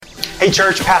Hey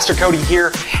church, Pastor Cody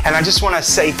here, and I just want to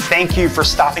say thank you for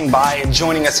stopping by and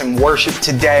joining us in worship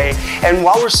today. And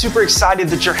while we're super excited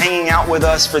that you're hanging out with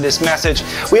us for this message,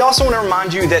 we also want to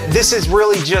remind you that this is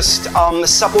really just a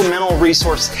supplemental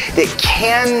resource that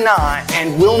cannot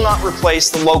and will not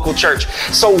replace the local church.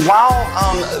 So while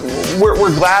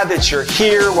we're glad that you're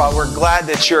here, while we're glad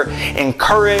that you're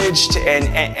encouraged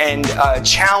and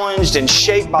challenged and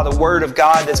shaped by the Word of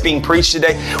God that's being preached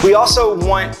today, we also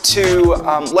want to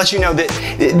let you know that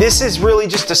this is really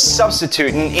just a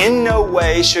substitute and in no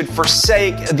way should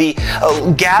forsake the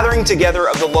gathering together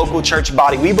of the local church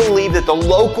body. We believe that the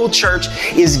local church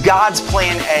is God's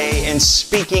plan A in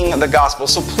speaking the gospel.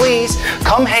 So please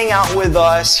come hang out with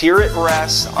us here at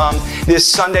Rest this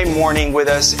Sunday morning with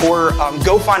us, or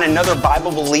go find another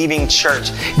Bible-believing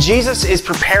church. Jesus is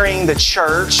preparing the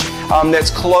church that's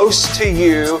close to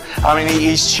you, and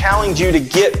He's challenged you to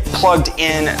get plugged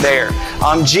in there.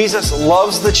 Jesus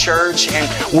loves the church, and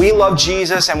we love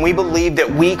Jesus, and we believe that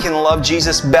we can love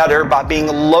Jesus better by being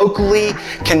locally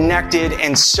connected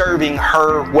and serving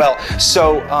her well.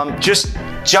 So just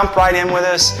jump right in with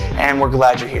us, and we're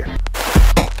glad you're here.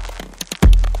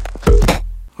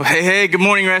 Well, hey, good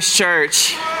morning, Rest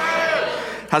Church.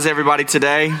 How's everybody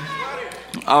today?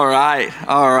 All right.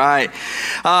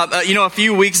 A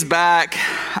few weeks back,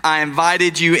 I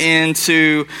invited you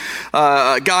into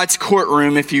God's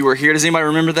courtroom if you were here. Does anybody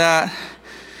remember that?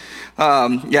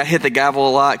 I hit the gavel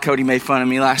a lot. Cody made fun of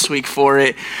me last week for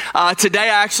it. Today,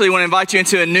 I actually want to invite you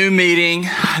into a new meeting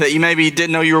that you maybe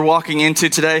didn't know you were walking into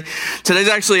today. Today's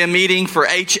actually a meeting for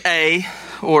HA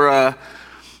or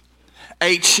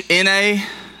HNA.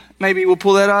 Maybe we'll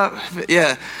pull that up.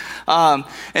 Yeah. And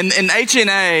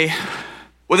HNA,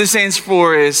 what this stands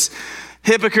for is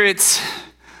Hypocrites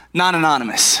Not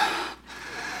Anonymous.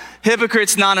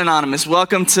 Hypocrites Not Anonymous.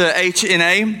 Welcome to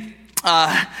HNA.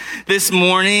 This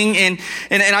morning, and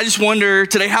I just wonder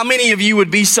today, how many of you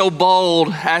would be so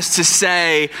bold as to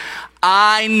say,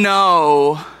 I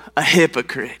know a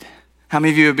hypocrite? How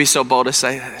many of you would be so bold to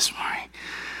say that this morning?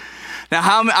 Now,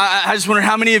 I just wonder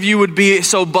how many of you would be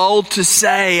so bold to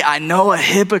say, I know a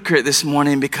hypocrite this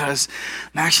morning because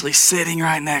I'm actually sitting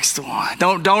right next to one.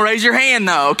 Don't raise your hand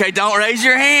though, okay? Don't raise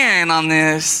your hand on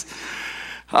this.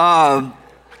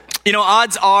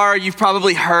 Odds are you've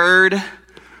probably heard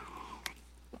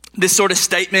this sort of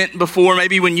statement before,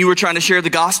 maybe when you were trying to share the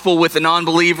gospel with a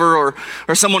non-believer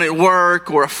or someone at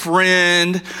work or a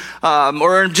friend,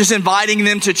 or just inviting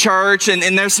them to church, and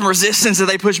there's some resistance that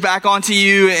they push back onto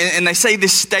you, and they say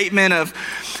this statement of,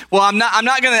 well, I'm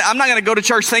not gonna go to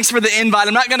church. Thanks for the invite.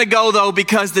 I'm not gonna go though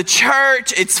because the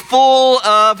church, it's full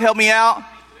of, help me out,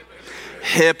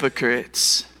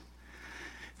 hypocrites.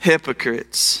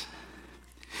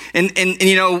 And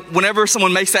whenever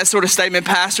someone makes that sort of statement,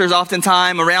 pastors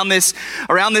oftentimes around this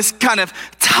kind of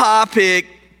topic,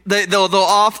 they'll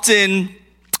often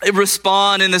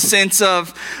respond in the sense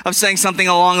of saying something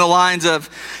along the lines of,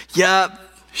 "Yep,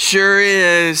 sure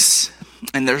is,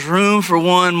 and there's room for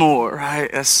one more."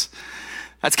 Right? That's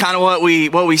kind of what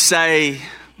we say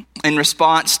in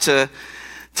response to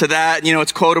that.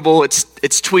 It's quotable, it's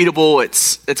tweetable,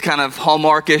 it's kind of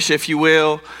hallmarkish, if you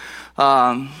will.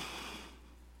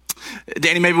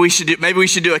 Danny, maybe we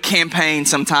should do a campaign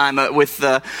sometime with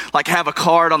have a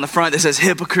card on the front that says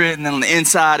hypocrite, and then on the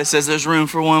inside it says there's room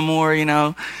for one more.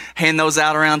 Hand those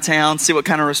out around town, see what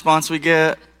kind of response we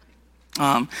get.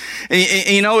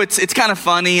 It's kind of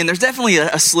funny, and there's definitely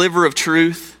a sliver of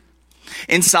truth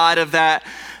inside of that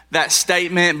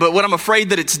statement. But what I'm afraid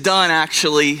that it's done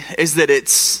actually is that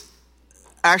it's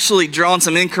actually drawn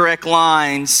some incorrect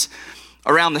lines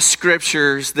around the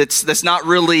scriptures that's not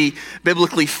really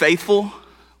biblically faithful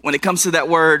when it comes to that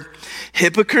word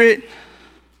hypocrite.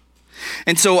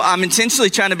 And so I'm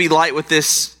intentionally trying to be light with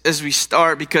this as we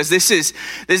start, because this is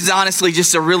honestly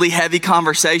just a really heavy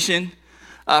conversation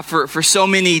for so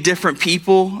many different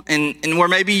people, and where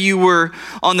maybe you were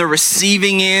on the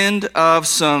receiving end of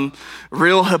some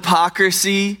real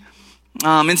hypocrisy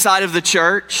inside of the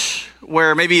church,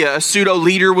 where maybe a pseudo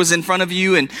leader was in front of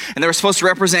you and they were supposed to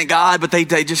represent God, but they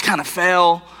just kind of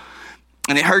fell,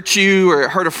 and it hurt you, or it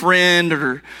hurt a friend,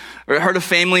 or it hurt a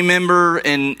family member.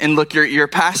 And look, your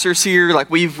pastors here, like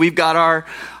we've got our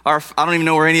I don't even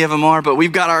know where any of them are, but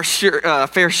we've got our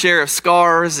fair share of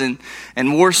scars and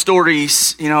war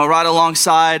stories, right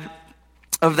alongside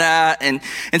of that. And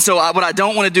so what I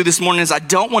don't want to do this morning is I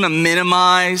don't want to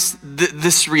minimize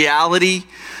this reality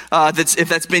if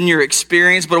that's been your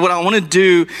experience. But what I want to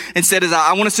do instead is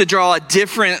I want us to draw a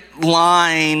different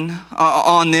line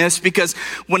on this, because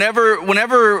whenever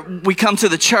we come to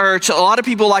the church, a lot of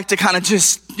people like to kind of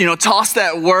just, toss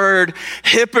that word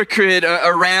hypocrite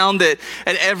around it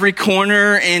at every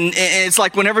corner. And it's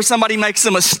like whenever somebody makes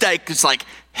a mistake, it's like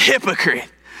hypocrite.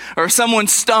 Or if someone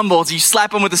stumbles, you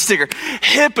slap them with a sticker,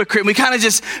 hypocrite. We kind of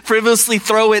just frivolously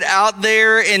throw it out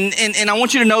there. And I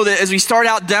want you to know that as we start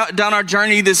out down our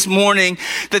journey this morning,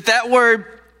 that word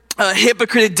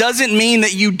hypocrite, it doesn't mean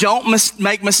that you don't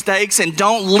make mistakes and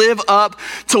don't live up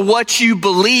to what you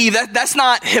believe. That's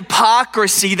not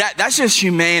hypocrisy. That's just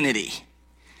humanity.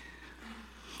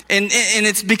 And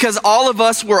it's because all of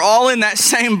us, we're all in that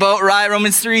same boat, right?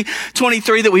 Romans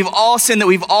 3:23, that we've all sinned, that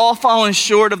we've all fallen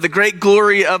short of the great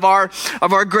glory of our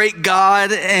great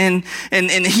God. And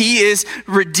he has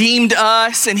redeemed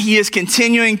us, and he is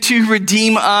continuing to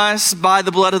redeem us by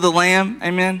the blood of the Lamb.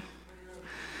 Amen.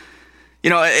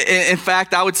 In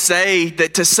fact, I would say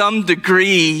that to some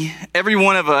degree, every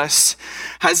one of us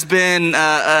has been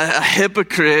a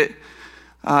hypocrite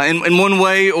in one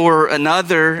way or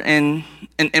another.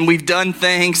 And we've done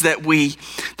things that we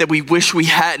wish we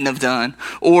hadn't have done,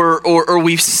 or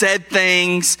we've said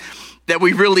things that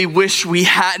we really wish we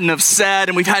hadn't have said,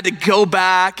 and we've had to go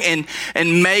back and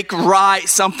make right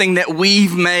something that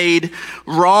we've made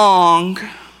wrong.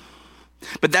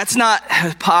 But that's not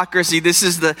hypocrisy. This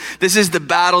is the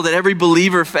battle that every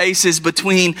believer faces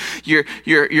between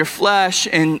your flesh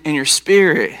and your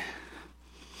spirit.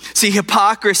 See,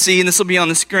 hypocrisy, and this will be on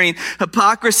the screen,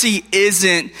 hypocrisy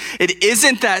isn't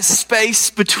that space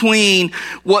between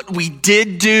what we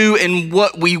did do and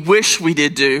what we wish we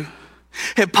did do.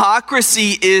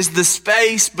 Hypocrisy is the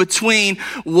space between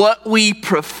what we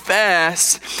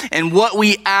profess and what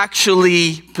we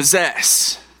actually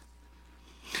possess.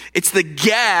 It's the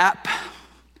gap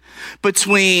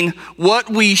between what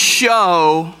we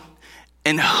show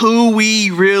and who we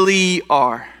really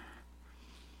are.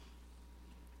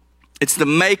 It's the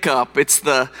makeup, it's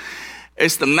the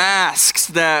masks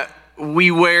that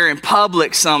we wear in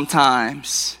public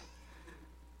sometimes,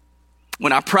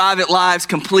 when our private lives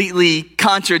completely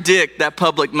contradict that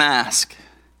public mask.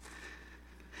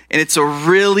 And it's a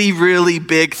really, really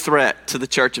big threat to the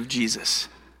Church of Jesus.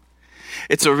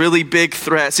 It's a really big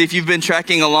threat. See, if you've been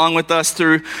tracking along with us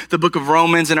through the book of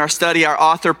Romans in our study, our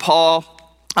author, Paul,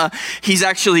 he's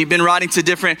actually been writing to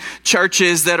different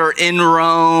churches that are in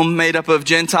Rome, made up of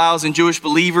Gentiles and Jewish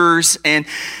believers. And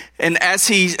as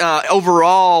he's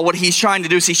overall, what he's trying to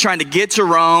do is he's trying to get to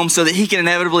Rome so that he can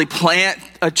inevitably plant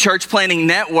a church planting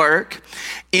network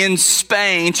in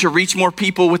Spain to reach more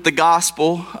people with the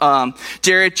gospel.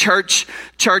 Jared, church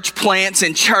plants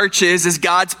and churches is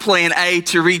God's plan A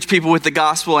to reach people with the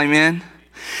gospel. Amen.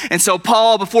 And so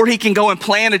Paul, before he can go and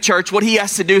plant a church, what he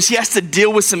has to do is he has to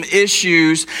deal with some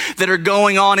issues that are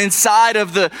going on inside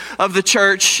of the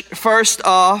church first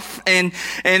off. And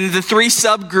the three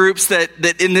subgroups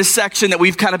that in this section that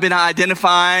we've kind of been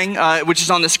identifying, which is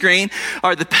on the screen,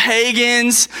 are the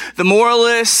pagans, the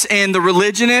moralists, and the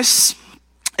religionists.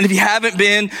 And if you haven't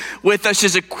been with us,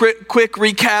 just a quick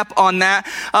recap on that.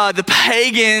 The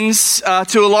pagans,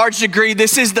 to a large degree,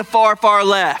 this is the far, far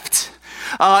left.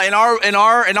 In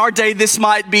our day, this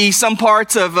might be some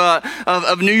parts of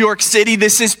New York City.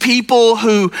 This is people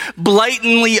who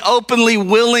blatantly, openly,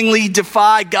 willingly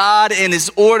defy God and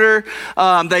His order.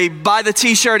 They buy the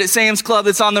T-shirt at Sam's Club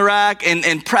that's on the rack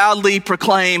and proudly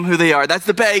proclaim who they are. That's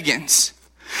the pagans.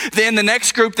 Then the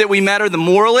next group that we met are the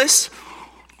moralists.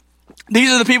 These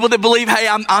are the people that believe, hey,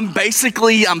 I'm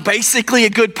basically a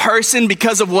good person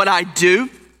because of what I do.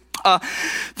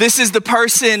 This is the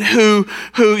person who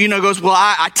goes, well,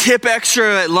 I tip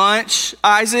extra at lunch,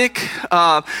 Isaac.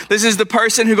 This is the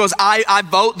person who goes, I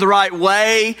vote the right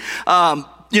way.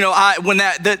 When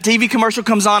the TV commercial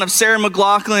comes on of Sarah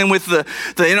McLachlan with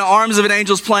the Arms of an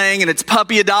Angel's playing and it's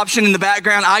puppy adoption in the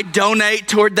background, I donate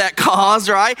toward that cause,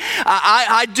 right?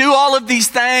 I do all of these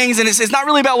things, and it's not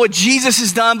really about what Jesus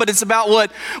has done, but it's about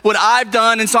what I've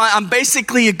done. And so I'm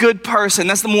basically a good person.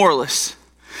 That's the moralist.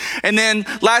 And then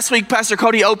last week, Pastor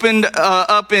Cody opened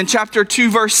up in chapter 2,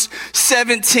 verse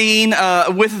 17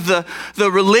 with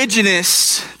the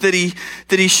religionists that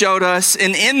he showed us.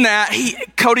 And in that,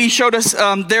 Cody showed us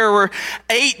there were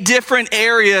 8 different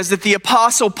areas that the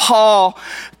Apostle Paul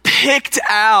picked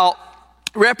out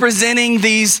representing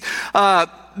these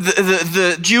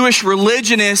the Jewish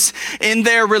religionists in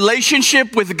their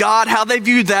relationship with God, how they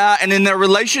viewed that, and in their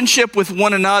relationship with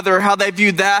one another, how they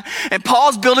viewed that. And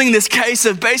Paul's building this case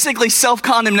of basically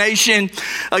self-condemnation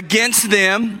against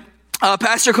them.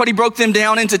 Pastor Cody broke them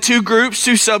down into two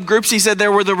subgroups. He said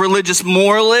there were the religious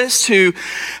moralists who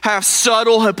have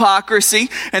subtle hypocrisy.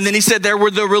 And then he said there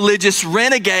were the religious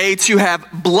renegades who have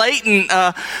blatant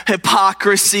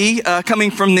hypocrisy coming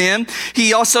from them.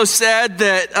 He also said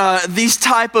that these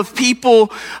type of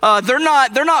people, they're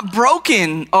not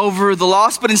broken over the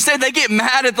lost, but instead they get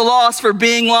mad at the lost for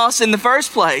being lost in the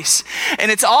first place.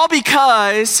 And it's all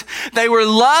because they were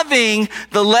loving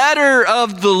the letter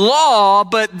of the law,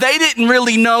 but they didn't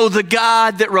really know the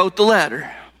God that wrote the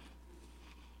letter.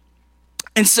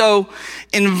 And so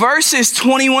in verses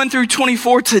 21 through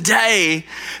 24 today,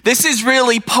 this is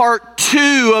really part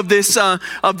 2 of this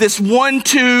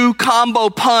 1-2 combo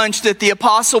punch that the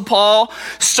Apostle Paul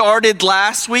started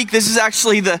last week. This is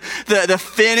actually the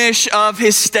finish of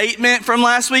his statement from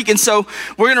last week. And so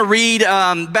we're going to read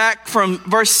back from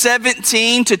verse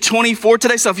 17 to 24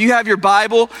 today. So if you have your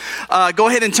Bible, go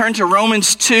ahead and turn to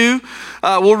Romans 2.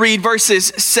 We'll read verses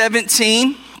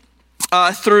 17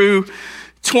 through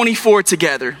 24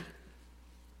 together.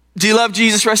 Do you love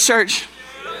Jesus, Rest Church?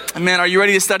 Amen. Are you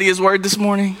ready to study his word this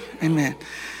morning? Amen.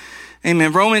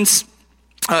 Amen. Romans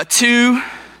 2,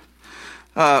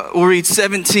 we'll read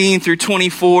 17 through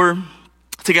 24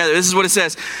 together. This is what it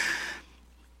says.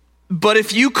 But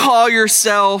if you call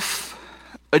yourself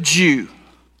a Jew,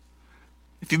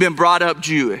 if you've been brought up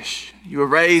Jewish, you were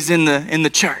raised in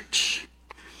the church,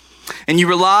 and you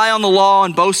rely on the law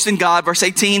and boast in God, verse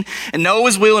 18, and know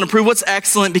his will and approve what's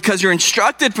excellent because you're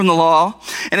instructed from the law.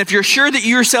 And if you're sure that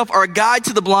you yourself are a guide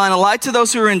to the blind, a light to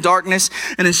those who are in darkness,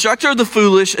 an instructor of the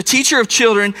foolish, a teacher of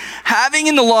children, having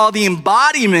in the law the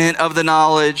embodiment of the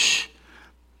knowledge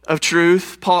of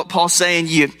truth. Paul's saying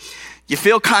you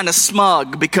feel kind of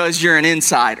smug because you're an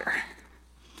insider.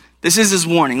 This is his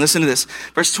warning. Listen to this.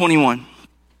 Verse 21.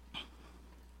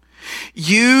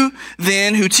 You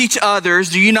then who teach others,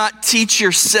 do you not teach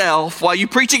yourself? While you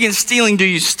preach against stealing, do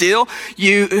you steal?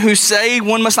 You who say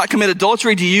one must not commit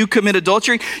adultery, do you commit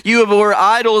adultery? You who are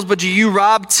idols, but do you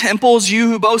rob temples? You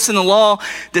who boast in the law,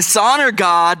 dishonor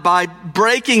God by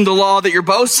breaking the law that you're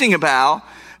boasting about.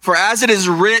 For as it is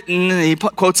written, he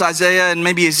quotes Isaiah and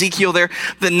maybe Ezekiel there,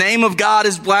 the name of God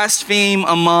is blasphemed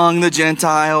among the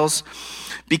Gentiles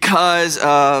because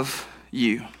of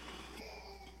you.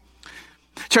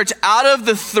 Church, out of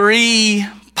the 3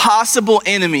 possible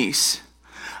enemies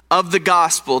of the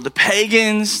gospel, the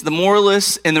pagans, the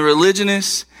moralists, and the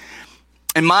religionists,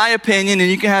 in my opinion, and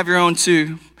you can have your own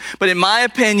too, but in my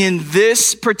opinion,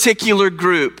 this particular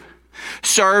group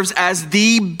serves as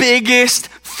the biggest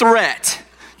threat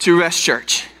to Rest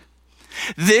Church.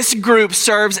 This group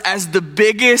serves as the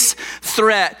biggest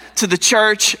threat to the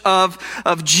church of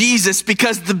Jesus,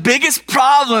 because the biggest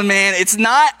problem, man, it's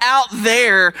not out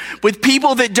there with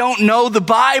people that don't know the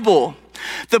Bible.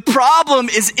 The problem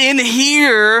is in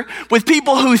here with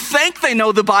people who think they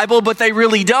know the Bible, but they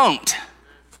really don't.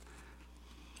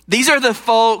 These are the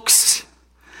folks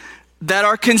that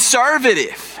are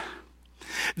conservative.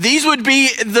 These would be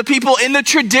the people in the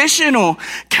traditional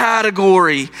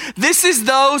category. This is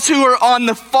those who are on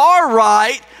the far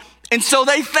right, and so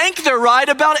they think they're right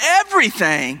about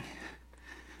everything.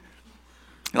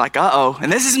 You're like, uh-oh.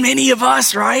 And this is many of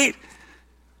us, right?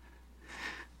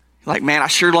 You're like, man, I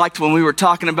sure liked when we were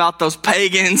talking about those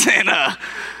pagans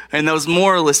and those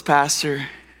moralists, Pastor.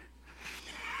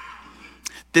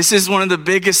 This is one of the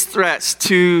biggest threats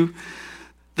to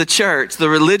the church. The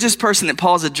religious person that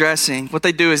Paul's addressing, what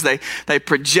they do is they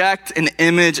project an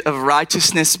image of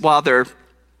righteousness while they're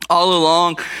all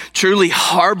along truly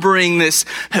harboring this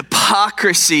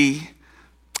hypocrisy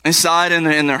inside in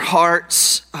their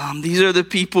hearts. These are the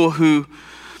people who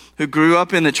grew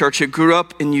up in the church, who grew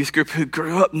up in youth group, who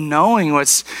grew up knowing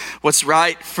what's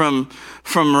right from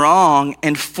wrong.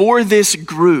 And for this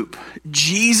group,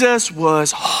 Jesus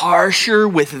was harsher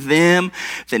with them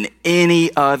than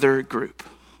any other group.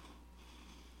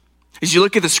 As you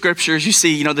look at the scriptures, you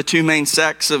see, the 2 main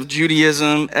sects of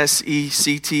Judaism,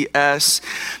 S-E-C-T-S,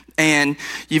 and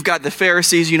you've got the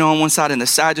Pharisees, on one side, and the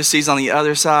Sadducees on the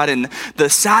other side. And the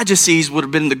Sadducees would have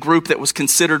been the group that was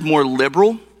considered more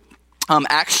liberal.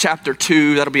 Acts chapter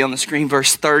 2, that'll be on the screen,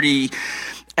 verse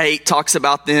 38 talks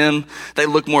about them. They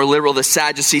look more liberal. The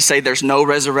Sadducees say there's no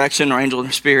resurrection or angel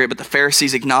or spirit, but the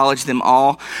Pharisees acknowledge them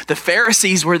all. The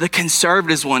Pharisees were the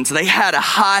conservative ones. They had a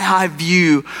high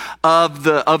view of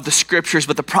the scriptures,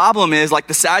 but the problem is, like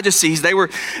the Sadducees, they were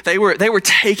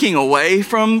taking away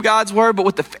from God's word, but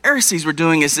what the Pharisees were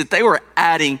doing is that they were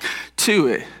adding to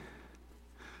it.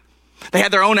 They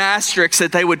had their own asterisks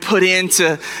that they would put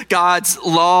into God's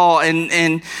law,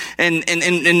 and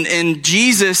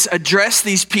Jesus addressed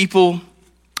these people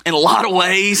in a lot of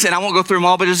ways, and I won't go through them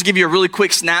all, but just give you a really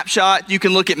quick snapshot. You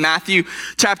can look at Matthew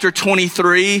chapter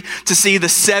 23 to see the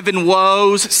 7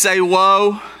 woes. Say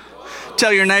woe.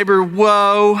 Tell your neighbor,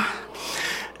 woe.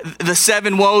 The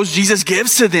 7 woes Jesus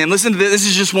gives to them. Listen to this. This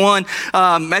is just one.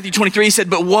 Matthew 23 said,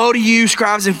 but woe to you,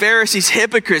 scribes and Pharisees,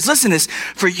 hypocrites. Listen to this.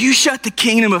 For you shut the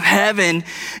kingdom of heaven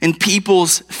in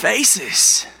people's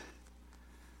faces.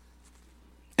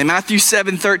 In Matthew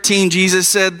 7:13, Jesus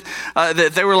said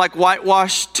that they were like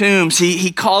whitewashed tombs.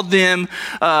 He called them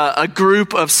a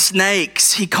group of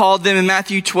snakes. He called them in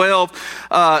Matthew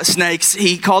 12 snakes.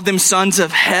 He called them sons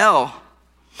of hell.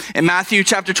 In Matthew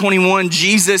chapter 21,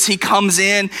 Jesus, he comes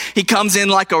in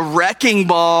like a wrecking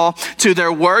ball to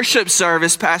their worship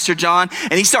service, Pastor John,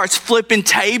 and he starts flipping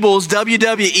tables,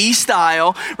 WWE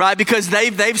style, right? Because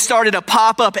they've started a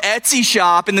pop-up Etsy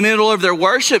shop in the middle of their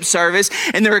worship service,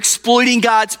 and they're exploiting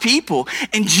God's people.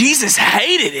 And Jesus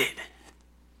hated it.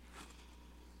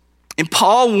 And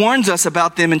Paul warns us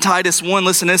about them in Titus 1.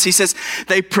 Listen to this. He says,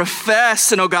 they profess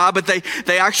to know God, but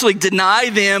they actually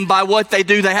deny them by what they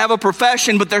do. They have a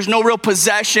profession, but there's no real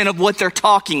possession of what they're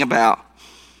talking about.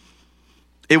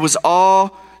 It was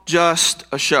all just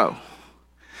a show.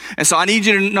 And so I need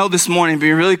you to know this morning,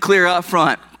 be really clear up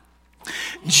front.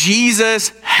 Jesus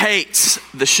hates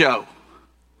the show.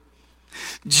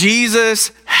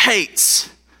 Jesus hates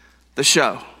the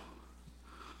show.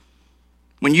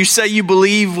 When you say you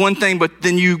believe one thing, but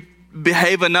then you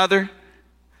behave another.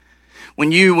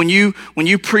 When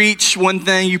you preach one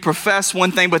thing, you profess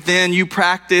one thing, but then you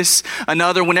practice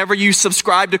another. Whenever you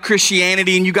subscribe to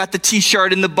Christianity and you got the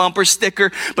t-shirt and the bumper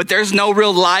sticker, but there's no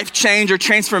real life change or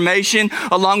transformation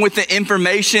along with the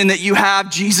information that you have,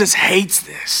 Jesus hates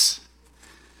this.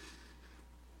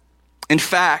 In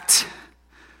fact,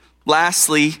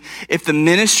 lastly, if the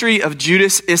ministry of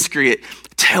Judas Iscariot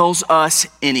tells us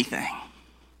anything,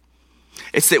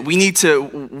 it's that we need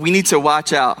to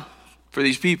watch out for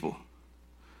these people.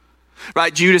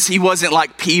 Right? Judas, he wasn't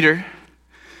like Peter.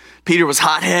 Peter was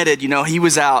hot-headed, he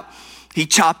was out. He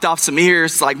chopped off some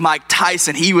ears like Mike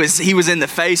Tyson. He was in the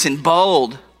face and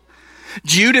bold.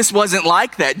 Judas wasn't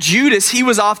like that. Judas, he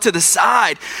was off to the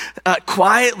side,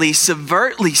 quietly,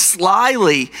 subvertly,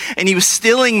 slyly, and he was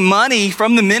stealing money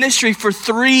from the ministry for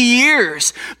 3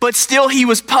 years. But still, he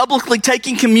was publicly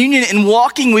taking communion and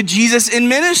walking with Jesus in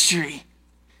ministry.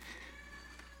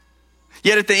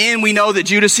 Yet at the end, we know that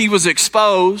Judas, he was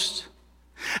exposed,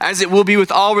 as it will be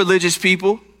with all religious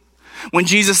people, when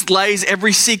Jesus lays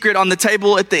every secret on the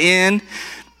table at the end,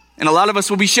 and a lot of us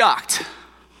will be shocked.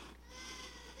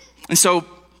 And so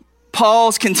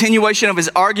Paul's continuation of his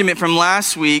argument from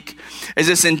last week is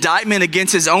this indictment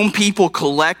against his own people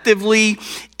collectively,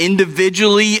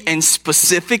 individually, and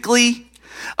specifically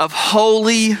of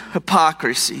holy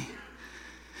hypocrisy.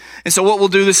 And so what we'll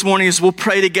do this morning is we'll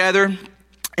pray together,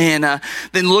 and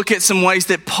then look at some ways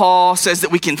that Paul says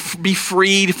that we can be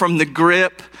freed from the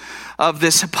grip of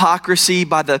this hypocrisy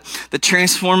by the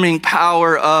transforming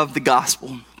power of the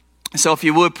gospel. So if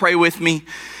you would, pray with me.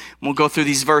 We'll go through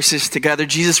these verses together.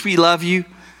 Jesus, we love you.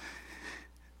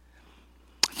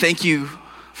 Thank you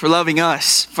for loving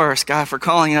us first, God, for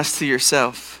calling us to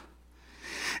yourself.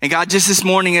 And God, just this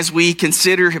morning as we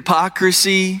consider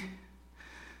hypocrisy,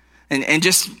 and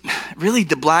just really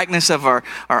the blackness of our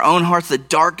own hearts, the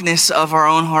darkness of our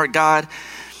own heart, God,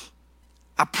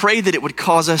 I pray that it would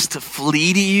cause us to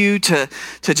flee to you, to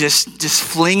just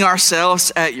fling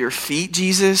ourselves at your feet,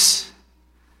 Jesus.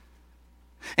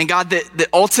 And God, that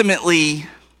ultimately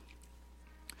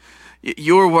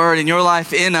your word and your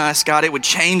life in us, God, it would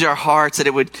change our hearts, that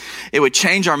it would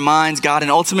change our minds, God,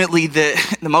 and ultimately the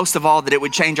most of all, that it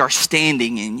would change our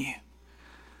standing in you.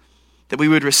 That we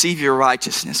would receive your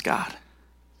righteousness, God.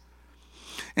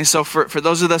 And so for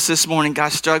those of us this morning,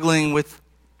 God, struggling with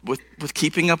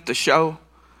keeping up the show,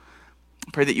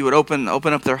 I pray that you would open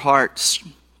up their hearts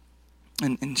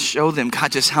and show them,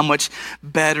 God, just how much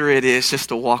better it is just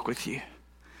to walk with you.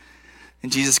 In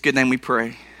Jesus' good name we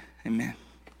pray. Amen.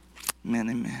 Amen,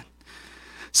 amen.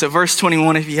 So verse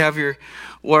 21, if you have your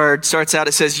word, starts out,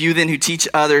 it says, you then who teach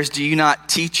others, do you not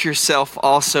teach yourself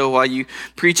also? While you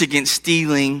preach against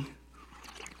stealing,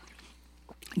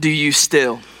 do you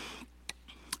still?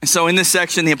 And so in this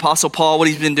section, the Apostle Paul, what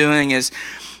he's been doing is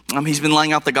he's been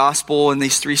laying out the gospel in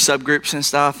these 3 subgroups and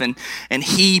stuff, and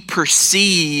he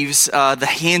perceives the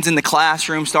hands in the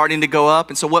classroom starting to go up.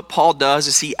 And so what Paul does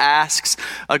is he asks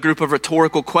a group of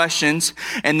rhetorical questions,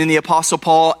 and then the Apostle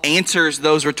Paul answers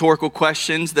those rhetorical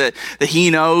questions that he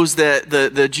knows that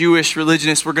the Jewish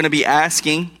religionists were going to be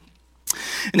asking.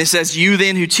 And it says, you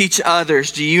then who teach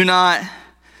others, do you not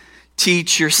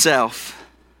teach yourself?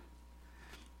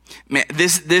 Man,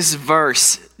 this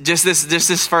verse just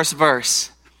this first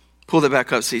verse. Pull that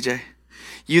back up, CJ.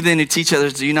 You then who teach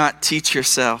others, do you not teach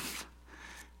yourself?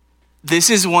 This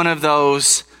is one of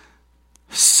those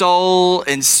soul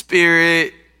and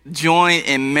spirit, joint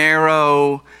and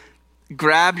marrow,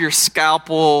 grab your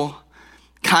scalpel,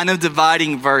 kind of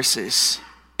dividing verses.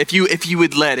 If you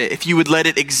would let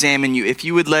it examine you, if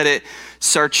you would let it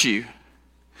search you.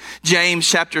 James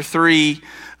chapter 3,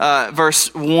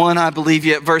 verse 1, I believe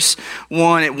yet. Verse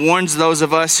 1, it warns those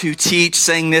of us who teach,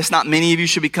 saying this, not many of you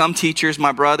should become teachers,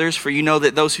 my brothers, for you know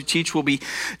that those who teach will be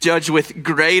judged with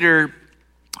greater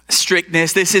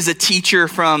strictness. This is a teacher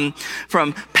from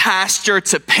pastor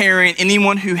to parent,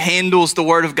 anyone who handles the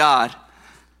word of God.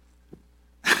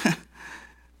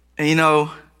 And you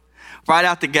know, right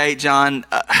out the gate, John,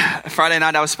 Friday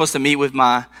night I was supposed to meet with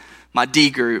my D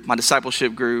group, my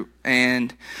discipleship group.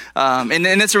 And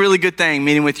that's a really good thing,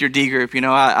 meeting with your D group. You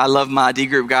know, I love my D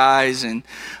group guys and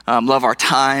love our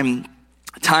time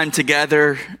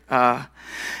together.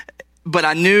 But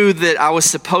I knew that I was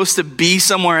supposed to be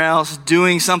somewhere else,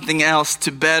 doing something else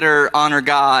to better honor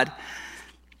God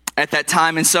at that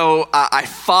time. And so I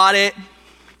fought it,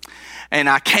 and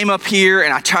I came up here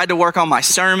and I tried to work on my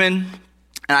sermon,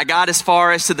 and I got as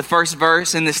far as to the first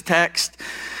verse in this text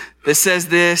that says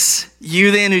this,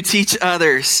 you then who teach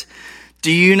others,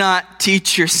 do you not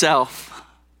teach yourself?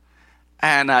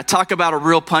 And talk about a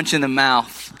real punch in the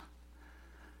mouth.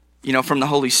 You know, from the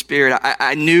Holy Spirit.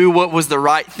 I knew what was the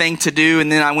right thing to do,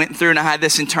 and then I went through and I had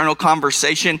this internal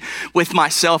conversation with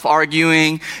myself,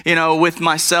 arguing, you know, with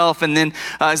myself, and then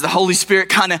as the Holy Spirit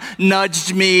kind of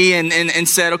nudged me and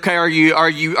said, okay, are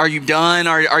you done?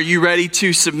 Are you ready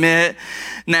to submit?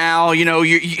 Now, you know,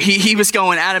 he was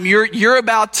going, Adam, you're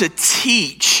about to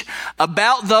teach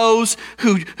about those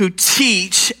who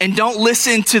teach and don't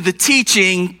listen to the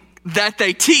teaching that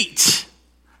they teach.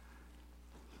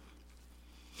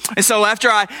 And so after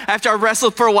I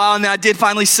wrestled for a while and then I did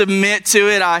finally submit to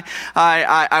it,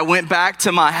 I went back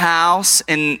to my house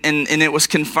and it was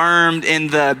confirmed in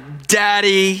the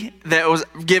daddy that was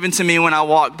given to me when I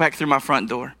walked back through my front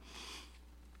door.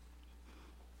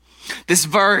 This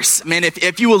verse, man,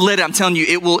 if you will let it, I'm telling you,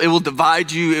 it will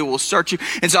divide you, it will search you.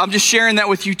 And so I'm just sharing that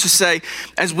with you to say,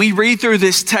 as we read through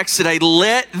this text today,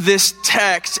 let this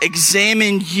text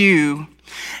examine you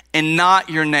and not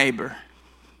your neighbor.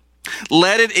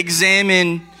 Let it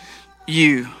examine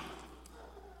you.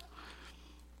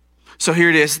 So here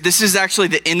it is. This is actually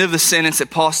the end of the sentence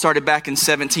that Paul started back in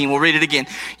 17. We'll read it again.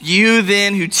 You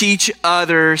then who teach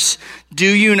others, do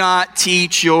you not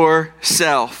teach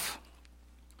yourself?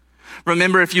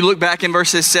 Remember, if you look back in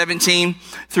verses 17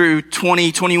 through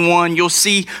 21, you'll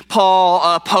see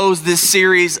Paul pose this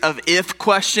series of if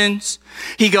questions.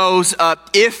 He goes,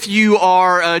 if you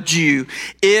are a Jew,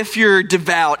 if you're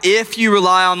devout, if you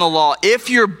rely on the law, if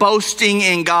you're boasting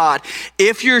in God,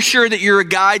 if you're sure that you're a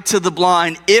guide to the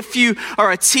blind, if you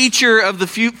are a teacher of the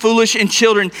foolish and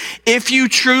children, if you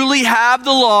truly have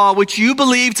the law, which you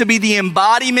believe to be the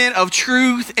embodiment of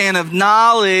truth and of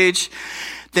knowledge,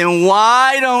 then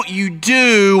why don't you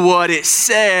do what it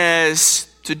says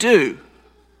to do?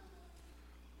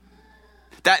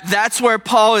 That's where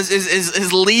Paul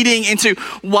is leading into.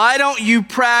 Why don't you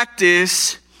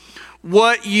practice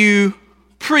what you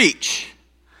preach?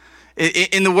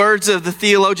 In the words of the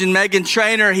theologian Megan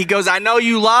Trainor, he goes, I know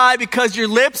you lie because your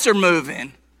lips are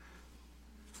moving.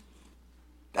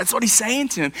 That's what he's saying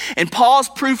to him. And Paul's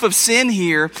proof of sin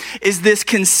here is this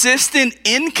consistent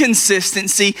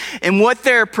inconsistency in what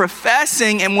they're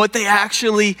professing and what they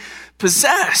actually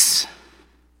possess.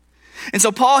 And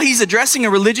so Paul, he's addressing a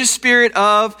religious spirit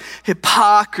of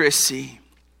hypocrisy.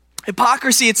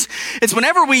 Hypocrisy, it's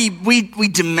whenever we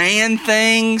demand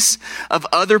things of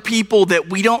other people that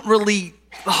we don't really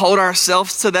hold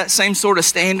ourselves to that same sort of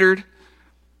standard.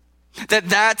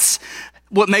 That's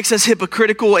what makes us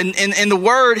hypocritical. And the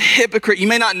word hypocrite, you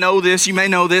may not know this, you may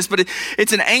know this, but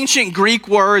it's an ancient Greek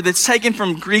word that's taken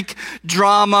from Greek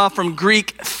drama, from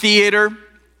Greek theater,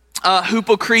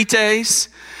 hypocrites.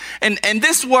 And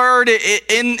this word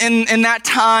in that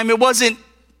time, it wasn't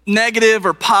negative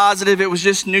or positive, it was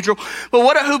just neutral. But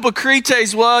what a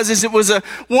hypocrites was it was a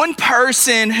one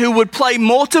person who would play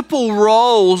multiple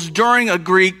roles during a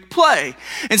Greek play.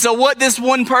 And so what this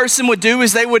one person would do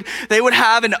is they would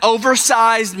have an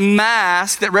oversized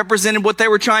mask that represented what they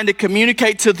were trying to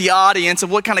communicate to the audience of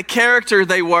what kind of character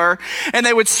they were. And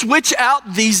they would switch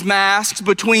out these masks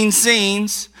between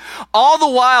scenes. All the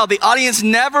while, the audience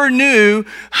never knew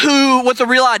what the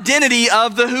real identity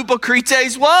of the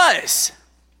hypocrites was.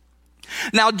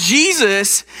 Now,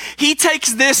 Jesus, he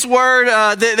takes this word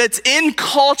that's in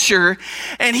culture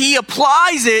and he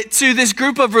applies it to this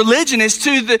group of religionists,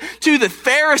 to the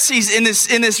Pharisees in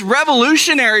this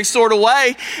revolutionary sort of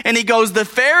way. And he goes, the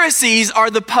Pharisees are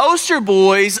the poster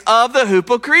boys of the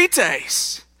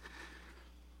Hypocrites.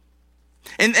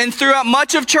 And throughout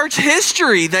much of church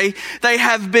history, they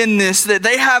have been that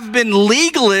they have been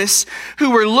legalists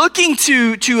who were looking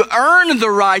to earn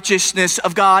the righteousness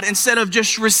of God instead of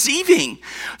just receiving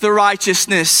the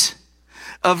righteousness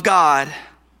of God.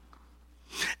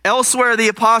 Elsewhere, the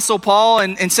Apostle Paul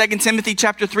in 2 Timothy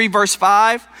chapter 3, verse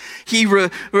 5, he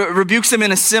rebukes them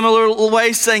in a similar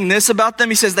way, saying this about them.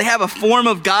 He says, they have a form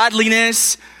of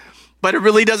godliness, but it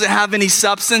really doesn't have any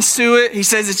substance to it. He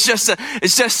says it's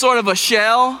just sort of a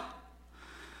shell.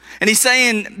 And he's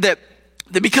saying that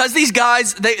because these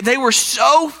guys, they were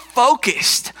so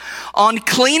focused on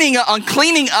cleaning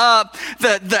up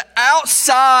the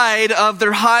outside of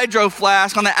their hydro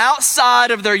flask, on the outside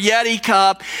of their Yeti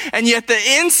cup, and yet the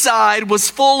inside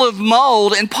was full of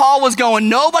mold. And Paul was going,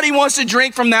 nobody wants to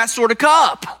drink from that sort of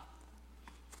cup.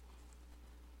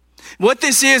 What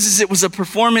this is it was a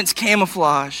performance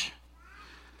camouflage.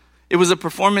 It was a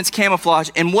performance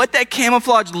camouflage. And what that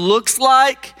camouflage looks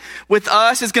like with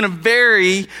us is going to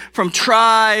vary from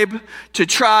tribe to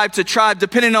tribe to tribe,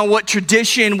 depending on what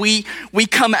tradition we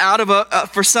come out of.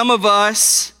 For some of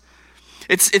us,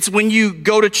 it's when you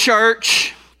go to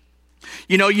church,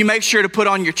 you make sure to put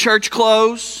on your church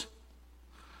clothes.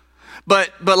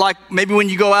 But like maybe when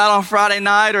you go out on Friday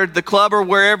night or the club or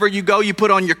wherever you go, you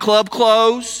put on your club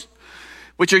clothes,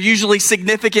 which are usually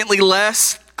significantly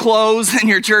less clothes than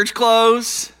your church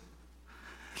clothes.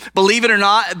 Believe it or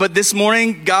not, but this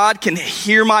morning, God can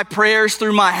hear my prayers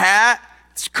through my hat.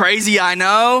 It's crazy, I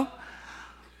know.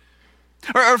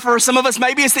 Or for some of us,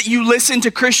 maybe it's that you listen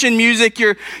to Christian music.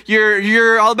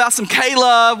 You're all about some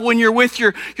K-Love when you're with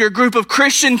your group of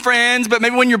Christian friends, but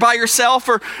maybe when you're by yourself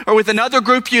or with another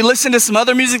group, you listen to some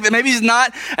other music that maybe is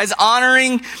not as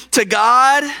honoring to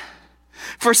God.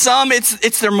 For some,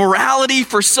 it's their morality.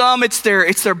 For some, it's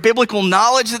their biblical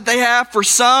knowledge that they have. For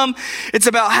some, it's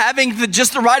about having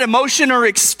just the right emotion or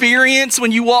experience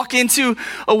when you walk into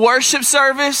a worship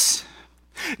service.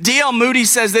 D.L. Moody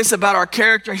says this about our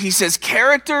character. He says,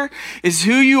 character is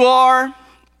who you are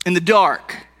in the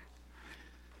dark.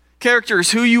 Character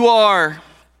is who you are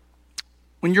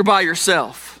when you're by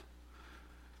yourself,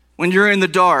 when you're in the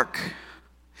dark.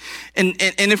 And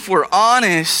if we're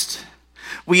honest,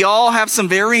 we all have some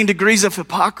varying degrees of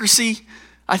hypocrisy,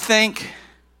 I think.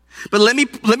 But let me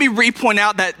repoint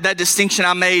out that distinction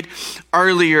I made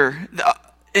earlier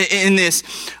in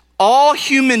this. All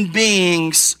human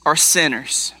beings are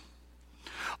sinners.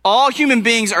 All human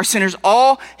beings are sinners.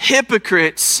 All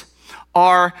hypocrites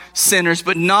are sinners,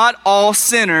 but not all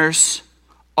sinners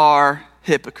are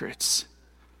hypocrites.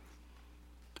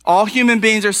 All human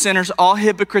beings are sinners. All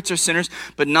hypocrites are sinners,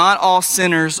 but not all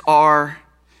sinners are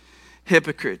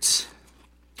hypocrites.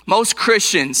 Most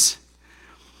Christians,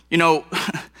 we're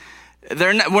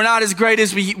not as great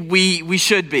as we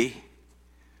should be.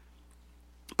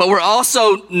 But we're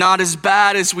also not as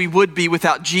bad as we would be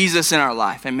without Jesus in our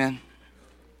life. Amen.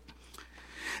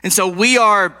 And so we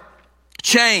are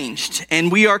changed,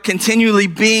 and we are continually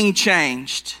being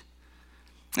changed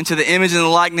into the image and the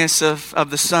likeness of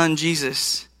the Son,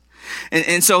 Jesus.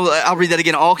 And so I'll read that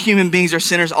again. All human beings are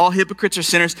sinners. All hypocrites are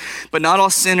sinners, but not all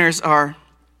sinners are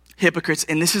hypocrites.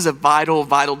 And this is a vital,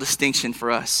 vital distinction for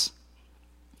us.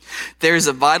 There's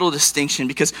a vital distinction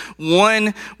because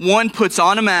one puts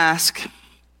on a mask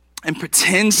and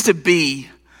pretends to be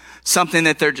something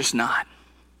that they're just not.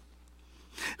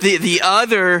 The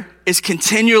other is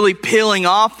continually peeling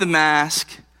off the mask,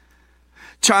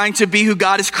 trying to be who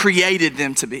God has created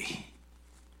them to be.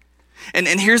 And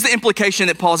here's the implication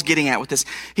that Paul's getting at with this.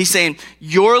 He's saying,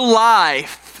 your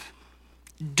life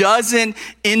doesn't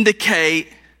indicate,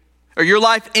 or your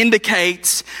life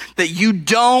indicates that you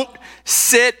don't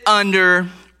sit under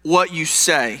what you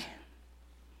say.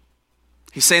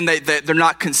 He's saying that they're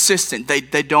not consistent. They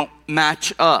don't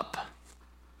match up.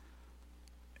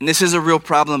 And this is a real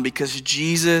problem because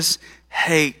Jesus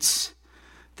hates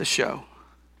the show.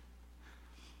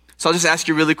 So I'll just ask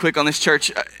you really quick on this, church.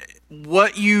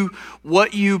 What you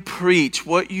preach,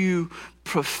 what you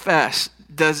profess,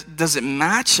 does it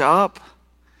match up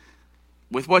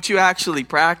with what you actually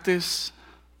practice?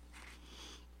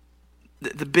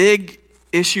 The big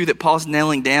issue that Paul's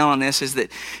nailing down on this is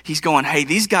that he's going, hey,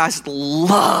 these guys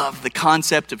love the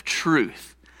concept of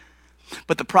truth.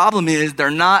 But the problem is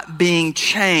they're not being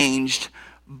changed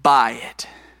by it.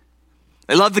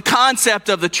 They love the concept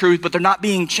of the truth, but they're not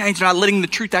being changed. They're not letting the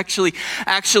truth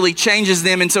actually changes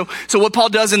them. And so what Paul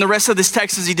does in the rest of this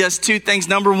text is he does two things.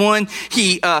 Number one,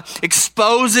 he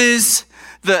exposes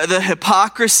the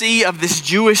hypocrisy of this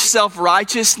Jewish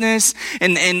self-righteousness.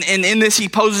 And in this, he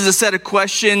poses a set of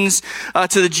questions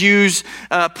to the Jews,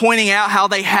 pointing out how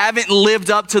they haven't lived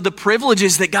up to the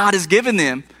privileges that God has given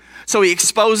them. So he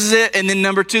exposes it. And then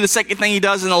number two, the second thing he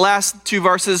does in the last two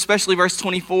verses, especially verse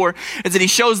 24, is that he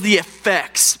shows the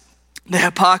effects the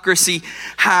hypocrisy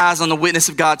has on the witness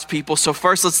of God's people. So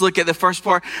first, let's look at the first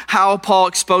part, how Paul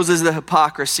exposes the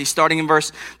hypocrisy, starting in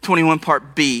verse 21,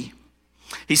 part B.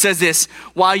 He says this,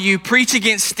 while you preach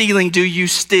against stealing, do you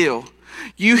steal?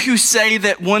 You who say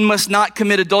that one must not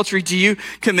commit adultery, do you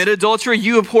commit adultery?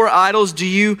 You abhor idols, do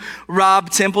you rob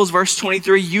temples? Verse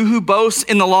 23, you who boast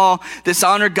in the law,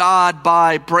 dishonor God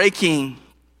by breaking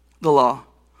the law.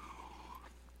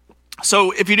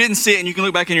 So if you didn't see it, and you can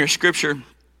look back in your scripture,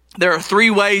 there are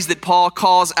three ways that Paul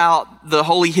calls out the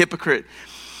holy hypocrite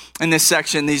in this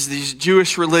section, these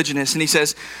Jewish religionists. And he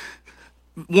says,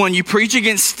 one, you preach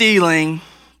against stealing,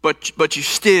 but you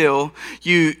steal.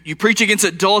 You preach against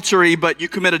adultery, but you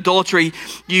commit adultery.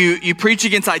 You preach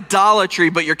against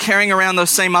idolatry, but you're carrying around those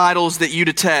same idols that you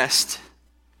detest.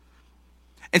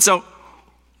 And so,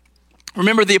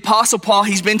 remember the Apostle Paul,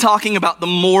 he's been talking about the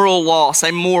moral law, say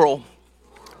moral.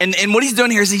 And what he's doing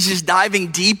here is he's just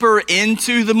diving deeper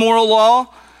into the moral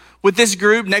law with this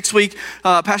group. Next week,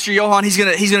 Pastor Johan, he's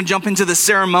gonna jump into the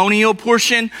ceremonial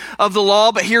portion of the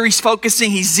law, but here he's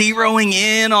zeroing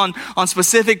in on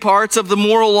specific parts of the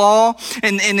moral law.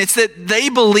 And it's that they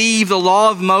believe the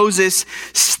law of Moses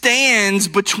stands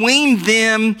between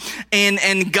them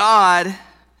and God.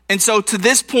 And so to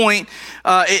this point,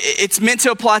 it's meant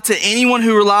to apply to anyone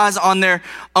who relies on their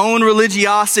own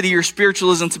religiosity or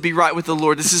spiritualism to be right with the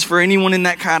Lord. This is for anyone in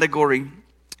that category.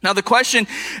 Now the question,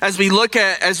 as we look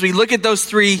at those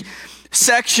three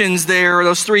sections there, or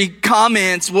those three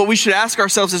comments, what we should ask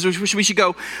ourselves is we should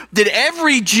go, did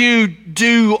every Jew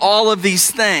do all of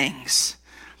these things?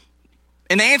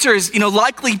 And the answer is,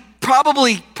 likely,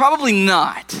 probably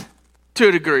not, to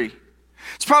a degree.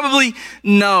 It's probably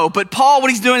no. But Paul, what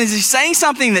he's doing is he's saying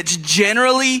something that's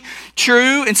generally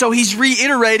true. And so he's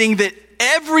reiterating that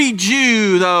every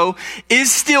Jew, though,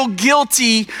 is still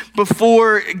guilty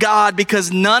before God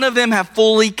because none of them have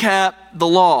fully kept the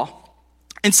law.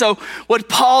 And so what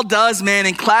Paul does, man,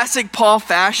 in classic Paul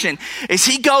fashion, is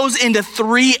he goes into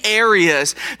three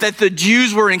areas that the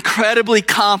Jews were incredibly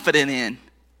confident in.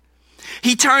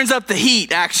 He turns up the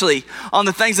heat, actually, on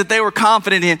the things that they were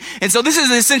confident in. And so this is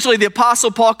essentially the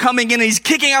Apostle Paul coming in and he's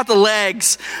kicking out the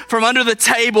legs from under the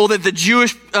table that the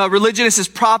Jewish religionist is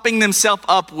propping themselves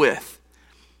up with.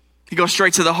 He goes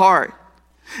straight to the heart.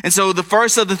 And so the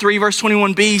first of the three, verse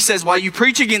 21b, says, while you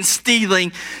preach against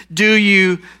stealing, do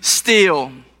you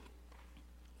steal?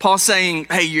 Paul's saying,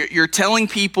 hey, you're telling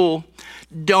people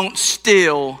don't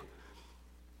steal,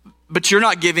 but you're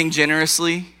not giving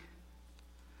generously.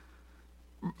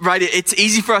 Right? It's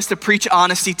easy for us to preach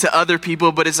honesty to other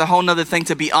people, but it's a whole nother thing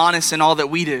to be honest in all that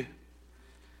we do.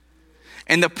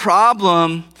 And the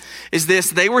problem is this: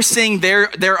 they were seeing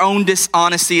their own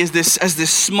dishonesty as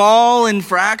this small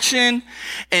infraction,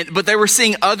 but they were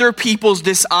seeing other people's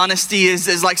dishonesty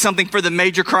as like something for the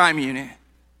major crime unit.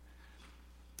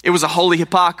 It was a holy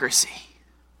hypocrisy.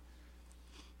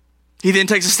 He then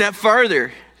takes a step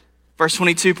further. Verse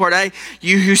 22, part A,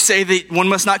 you who say that one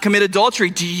must not commit adultery,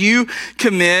 do you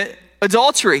commit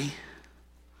adultery?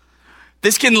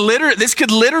 This could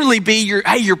literally be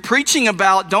you're preaching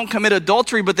about don't commit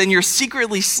adultery, but then you're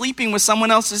secretly sleeping with someone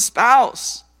else's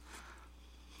spouse.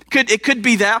 It could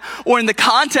be that, or in the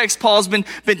context Paul's been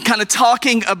kind of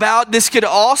talking about, this could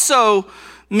also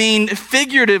mean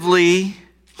figuratively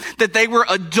that they were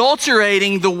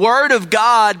adulterating the word of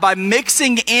God by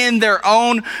mixing in their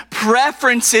own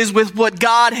preferences with what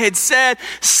God had said,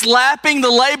 slapping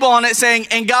the label on it saying,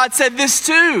 and God said this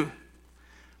too.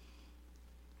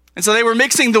 And so they were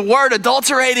mixing the word,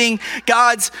 adulterating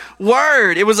God's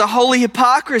word. It was a holy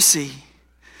hypocrisy.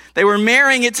 They were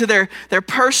marrying it to their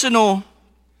personal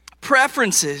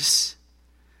preferences.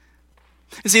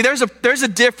 You see, there's a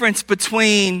difference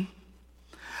between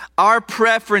our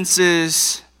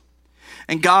preferences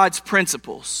and God's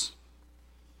principles.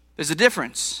 There's a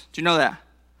difference. Do you know that?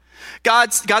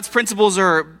 God's principles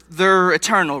they're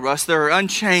eternal, Russ. They're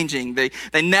unchanging. They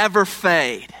never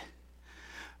fade.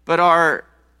 But our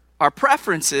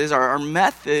preferences, our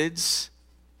methods,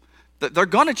 they're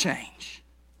going to change.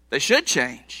 They should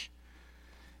change.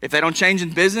 If they don't change in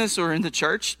business or in the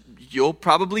church, you'll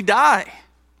probably die.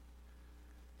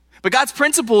 But God's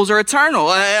principles are eternal.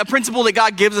 A principle that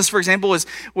God gives us, for example, is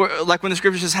like when the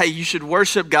scripture says, hey, you should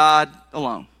worship God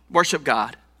alone. Worship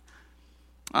God.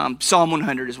 Psalm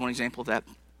 100 is one example of that.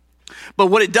 But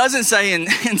what it doesn't say in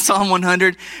Psalm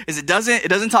 100 is it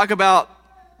doesn't talk about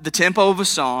the tempo of a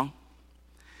song.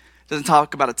 It doesn't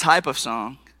talk about a type of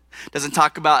song. It doesn't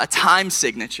talk about a time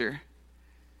signature.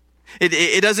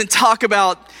 It doesn't talk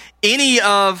about any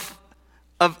of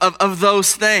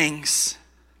those things.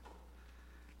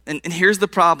 And here's the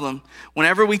problem.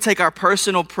 Whenever we take our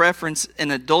personal preference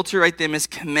and adulterate them as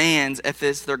commands,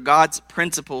 if they're God's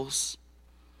principles,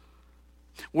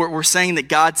 we're saying that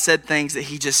God said things that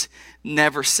he just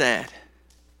never said.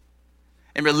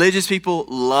 And religious people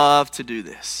love to do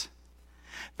this.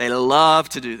 They love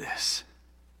to do this.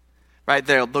 Right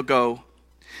there, they'll go,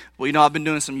 well, I've been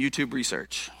doing some YouTube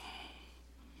research.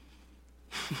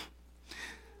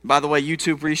 By the way,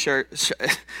 YouTube research,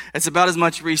 it's about as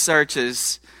much research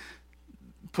as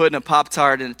putting a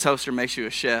Pop-Tart in a toaster makes you a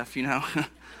chef,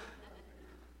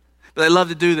 But they love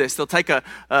to do this. They'll take not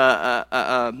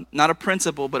a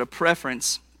principle, but a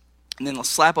preference, and then they'll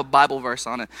slap a Bible verse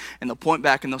on it, and they'll point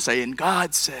back and they'll say, and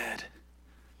God said.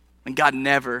 And God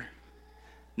never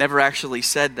actually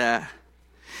said that.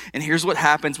 And here's what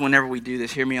happens whenever we do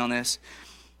this. Hear me on this.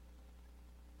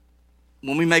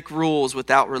 When we make rules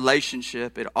without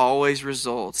relationship, it always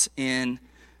results in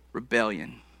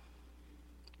rebellion.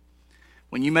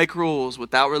 When you make rules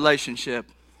without relationship,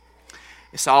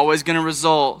 it's always going to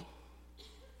result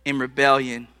in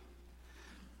rebellion.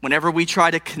 Whenever we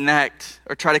try to connect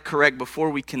or try to correct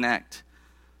before we connect,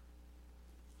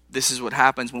 this is what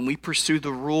happens. When we pursue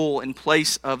the rule in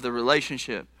place of the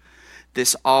relationship,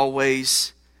 this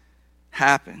always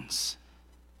happens.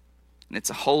 And it's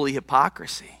a holy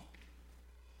hypocrisy.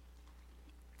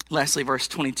 Lastly, verse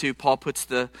 22, Paul puts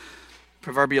the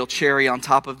proverbial cherry on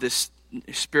top of this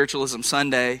spiritualism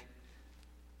Sunday.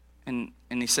 And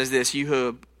he says this, you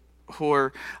who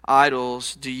abhor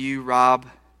idols, do you rob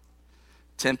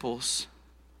temples?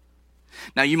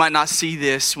 Now you might not see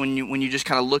this when you just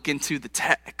kind of look into the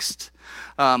text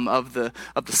of the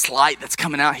slight that's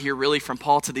coming out here really from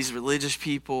Paul to these religious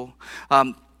people.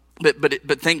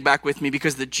 But think back with me,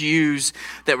 because the Jews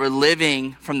that were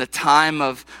living from the time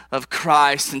of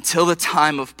Christ until the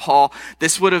time of Paul,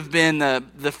 this would have been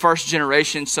the first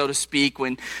generation, so to speak,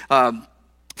 when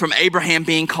from Abraham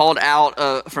being called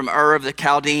out from Ur of the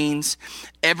Chaldeans.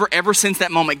 Ever since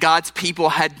that moment, God's people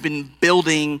had been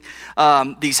building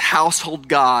these household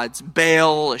gods,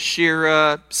 Baal,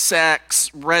 Asherah,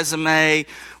 sex, resume,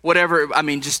 whatever.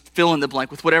 Just fill in the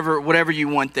blank with whatever you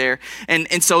want there.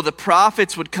 And so the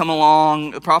prophets would come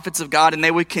along, the prophets of God, and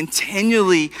they would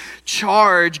continually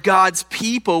charge God's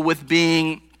people with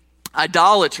being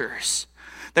idolaters.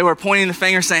 They were pointing the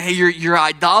finger saying, hey, you're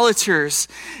idolaters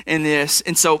in this.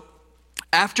 And so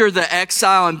after the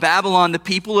exile in Babylon, the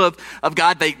people of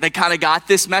God, they kind of got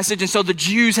this message. And so the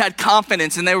Jews had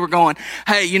confidence, and they were going,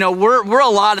 hey, we're a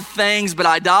lot of things, but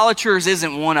idolaters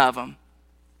isn't one of them.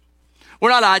 We're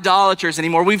not idolaters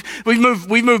anymore. We've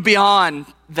moved beyond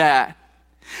that.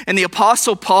 And the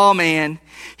Apostle Paul, man,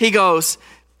 he goes,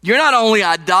 you're not only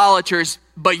idolaters,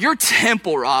 but you're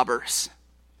temple robbers.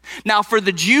 Now, for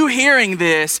the Jew hearing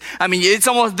this, it's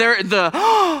almost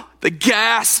the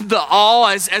gasp, the awe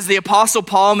as the Apostle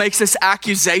Paul makes this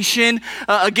accusation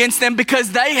against them,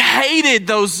 because they hated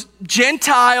those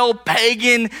Gentile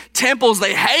pagan temples.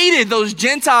 They hated those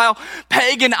Gentile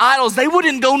pagan idols. They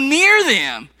wouldn't go near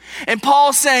them. And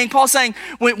Paul's saying,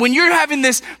 when you're having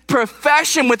this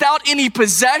profession without any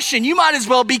possession, you might as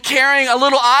well be carrying a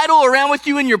little idol around with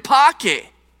you in your pocket.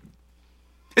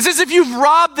 It's as if you've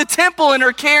robbed the temple and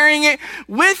are carrying it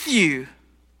with you.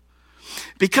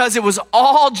 Because it was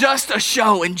all just a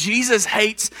show, and Jesus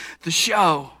hates the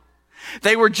show.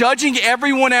 They were judging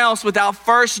everyone else without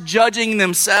first judging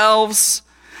themselves.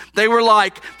 They were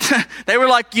like,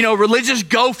 religious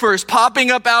gophers popping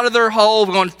up out of their hole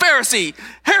going, Pharisee,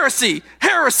 heresy,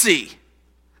 heresy.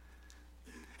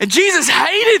 And Jesus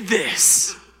hated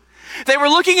this. They were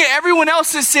looking at everyone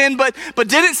else's sin, but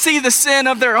didn't see the sin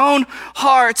of their own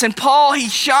hearts. And Paul, he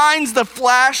shines the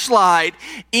flashlight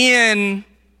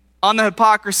on the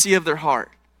hypocrisy of their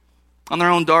heart, on their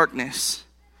own darkness.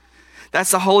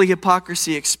 That's the holy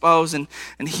hypocrisy exposed. And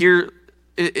here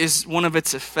is one of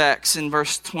its effects in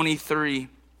verse 23.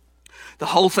 The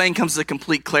whole thing comes to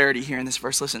complete clarity here in this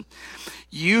verse. Listen,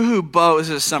 you who boast, this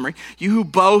is a summary, you who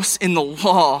boast in the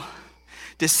law,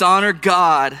 dishonor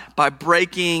God by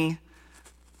breaking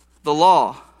the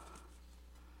law.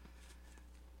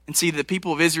 And see, the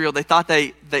people of Israel, they thought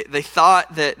they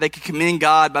thought that they could commend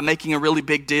God by making a really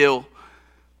big deal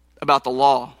about the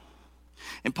law.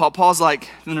 And Paul's like,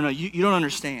 no, you don't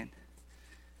understand.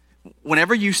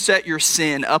 Whenever you set your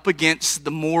sin up against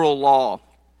the moral law,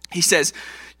 he says,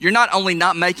 you're not only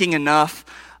not making enough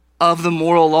of the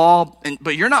moral law,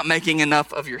 but you're not making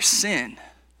enough of your sin.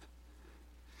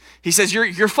 He says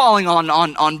you're falling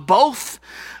on both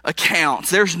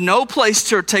accounts. There's no place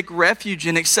to take refuge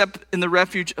in except in the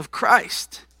refuge of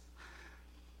Christ.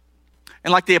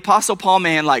 And like the Apostle Paul,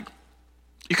 man, like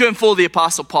you couldn't fool the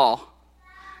Apostle Paul,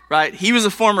 right? He was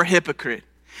a former hypocrite.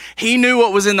 He knew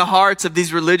what was in the hearts of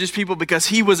these religious people because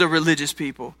he was a religious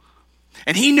people.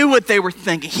 And he knew what they were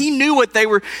thinking. He knew what they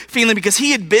were feeling because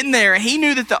he had been there. And he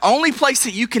knew that the only place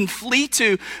that you can flee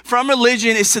to from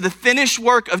religion is to the finished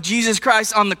work of Jesus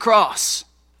Christ on the cross.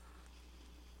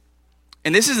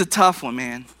 And this is a tough one,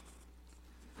 man.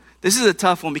 This is a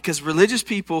tough one because religious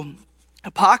people,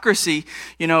 hypocrisy,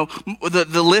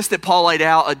 the list that Paul laid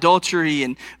out, adultery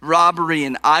and robbery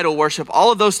and idol worship,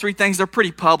 all of those three things, they're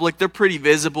pretty public. They're pretty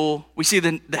visible. We see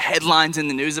the headlines in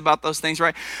the news about those things,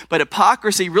 right? But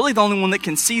hypocrisy, really the only one that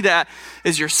can see that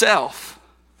is yourself.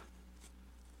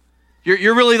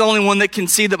 You're really the only one that can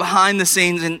see the behind the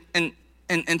scenes.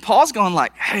 And Paul's going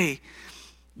like, hey,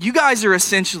 you guys are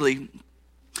essentially,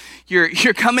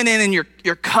 you're coming in and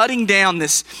you're cutting down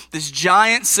this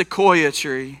giant sequoia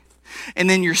tree. And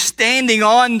then you're standing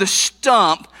on the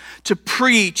stump to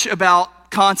preach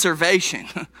about conservation.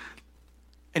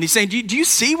 And he's saying, do you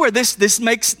see where this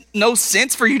makes no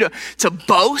sense for you to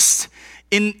boast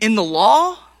in the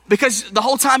law? Because the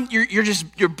whole time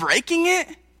you're breaking it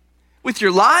with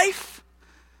your life.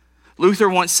 Luther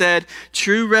once said,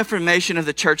 true reformation of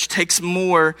the church takes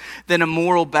more than a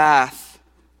moral bath.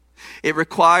 It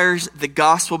requires the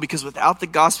gospel because without the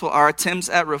gospel, our attempts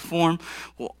at reform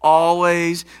will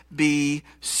always be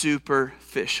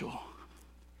superficial.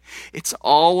 It's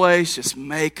always just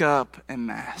makeup and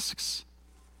masks.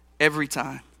 Every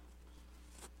time.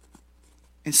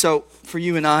 And so for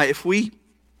you and I, if we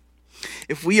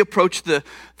approach the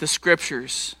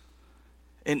scriptures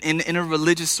in a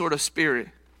religious sort of spirit,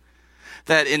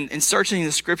 that in searching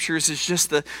the scriptures is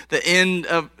just the end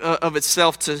of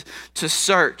itself to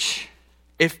search.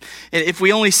 If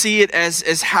we only see it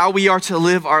as how we are to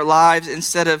live our lives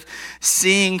instead of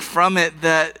seeing from it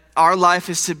that our life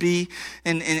is to be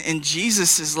in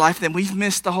Jesus' life, then we've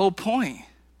missed the whole point.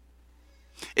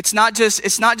 It's not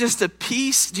just a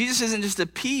piece. Jesus isn't just a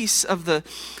piece of the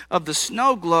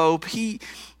snow globe.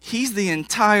 He's the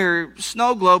entire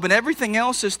snow globe, and everything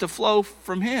else is to flow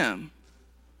from him.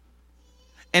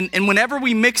 And whenever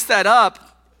we mix that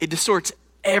up, it distorts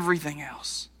everything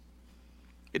else.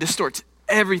 It distorts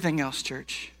everything else,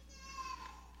 church.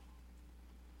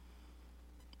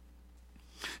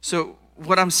 So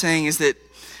what I'm saying is that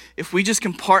if we just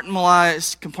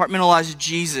compartmentalize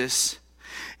Jesus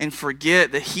and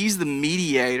forget that he's the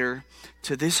mediator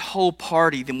to this whole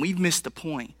party, then we've missed the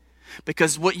point.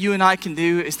 Because what you and I can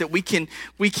do is that we can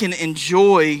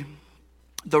enjoy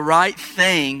the right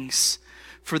things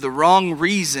for the wrong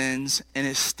reasons, and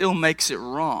it still makes it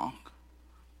wrong.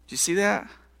 Do you see that?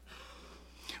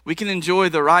 We can enjoy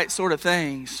the right sort of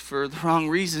things for the wrong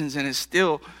reasons, and it's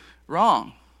still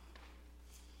wrong.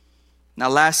 Now,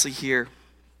 lastly here,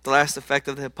 the last effect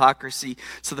of the hypocrisy.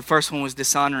 So the first one was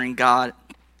dishonoring God.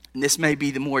 And this may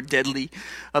be the more deadly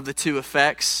of the two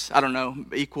effects. I don't know,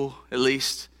 equal at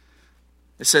least.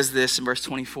 It says this in verse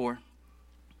 24.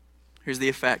 Here's the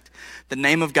effect. The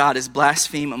name of God is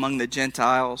blasphemed among the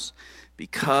Gentiles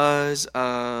because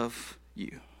of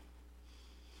you.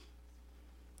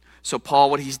 So Paul,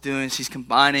 what he's doing is he's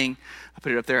combining, I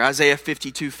put it up there, Isaiah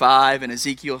 52:5 and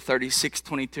Ezekiel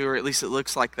 36:22, or at least it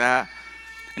looks like that.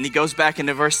 And he goes back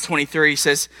into verse 23. He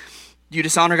says, you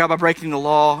dishonor God by breaking the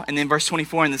law. And then verse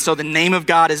 24, and so the name of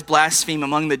God is blasphemed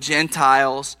among the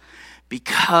Gentiles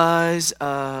because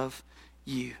of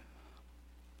you.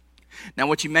 Now,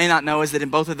 what you may not know is that in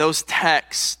both of those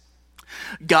texts,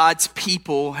 God's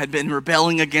people had been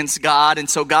rebelling against God, and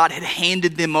so God had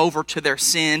handed them over to their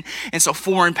sin. And so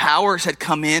foreign powers had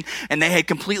come in, and they had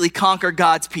completely conquered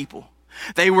God's people.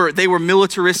 They were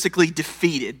militaristically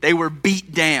defeated. They were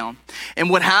beat down. And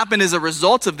what happened as a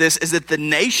result of this is that the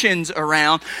nations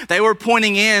around, they were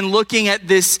pointing in, looking at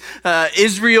this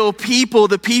Israel people,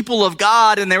 the people of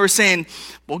God, and they were saying,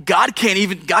 well, God can't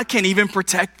even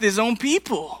protect his own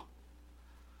people.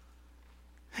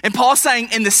 And Paul's saying,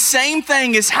 and the same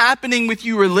thing is happening with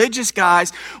you religious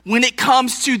guys when it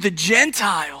comes to the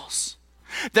Gentiles.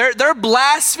 They're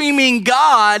blaspheming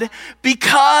God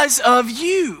because of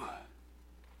you.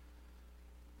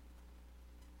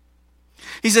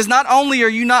 He says, not only are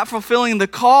you not fulfilling the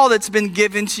call that's been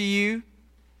given to you,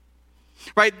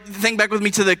 Right? Think back with me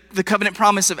to the covenant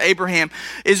promise of Abraham.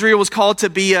 Israel was called to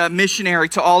be a missionary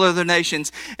to all other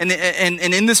nations. And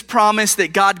in this promise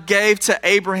that God gave to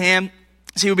Abraham,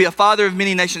 so he would be a father of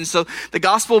many nations. So the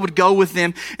gospel would go with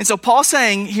them. And so Paul's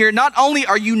saying here, not only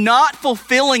are you not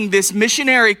fulfilling this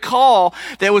missionary call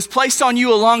that was placed on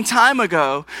you a long time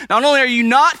ago, not only are you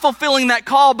not fulfilling that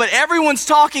call, but everyone's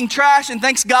talking trash and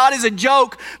thinks God is a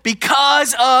joke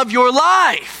because of your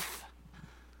life.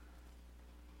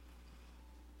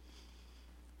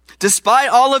 Despite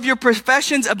all of your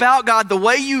professions about God, the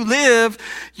way you live,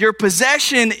 your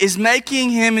possession is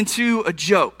making him into a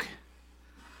joke.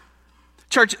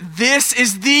 Church, this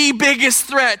is the biggest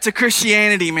threat to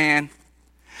Christianity, man.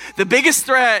 The biggest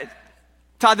threat,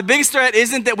 Todd, the biggest threat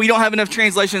isn't that we don't have enough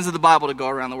translations of the Bible to go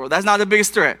around the world. That's not the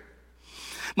biggest threat.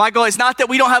 Michael, it's not that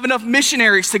we don't have enough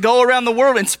missionaries to go around the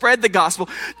world and spread the gospel.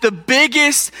 The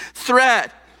biggest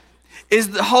threat is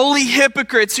the holy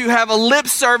hypocrites who have a lip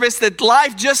service that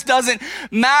life just doesn't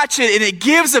match it, and it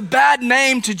gives a bad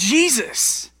name to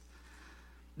Jesus.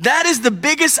 That is the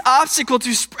biggest obstacle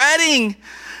to spreading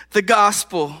the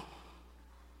gospel.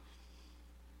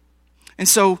 And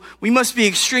so we must be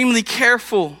extremely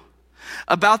careful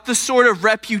about the sort of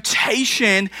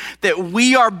reputation that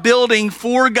we are building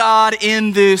for God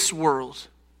in this world.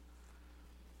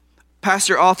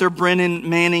 Pastor author Brennan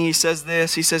Manning, he says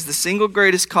this. He says the single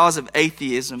greatest cause of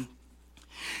atheism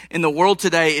in the world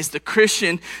today is the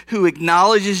Christian who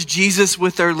acknowledges Jesus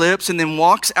with their lips and then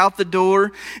walks out the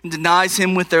door and denies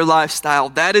him with their lifestyle.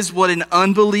 That is what an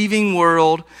unbelieving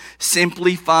world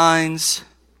simply finds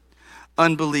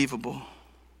unbelievable.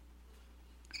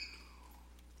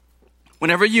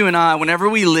 Whenever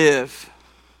we live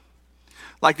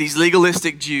like these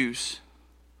legalistic Jews,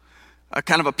 a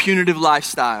kind of a punitive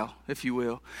lifestyle, if you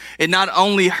will, it not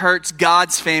only hurts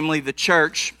God's family, the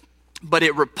church, but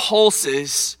it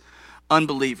repulses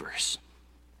unbelievers.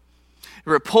 It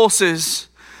repulses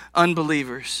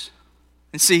unbelievers.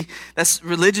 And see, that's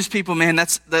religious people, man.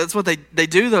 That's what they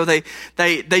do, though.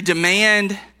 They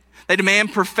demand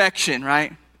perfection,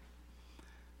 right?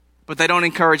 But they don't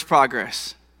encourage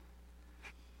progress.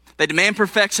 They demand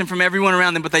perfection from everyone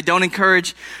around them, but they don't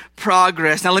encourage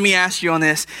progress. Now, let me ask you on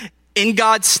this. In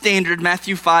God's standard,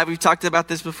 Matthew 5, we've talked about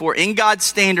this before. In God's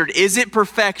standard, is it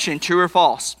perfection, true or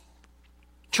false?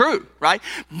 True, right?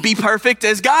 Be perfect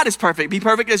as God is perfect. Be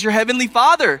perfect as your heavenly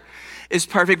Father is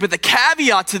perfect. But the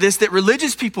caveat to this that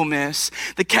religious people miss,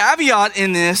 the caveat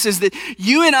in this is that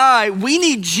you and I, we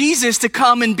need Jesus to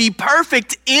come and be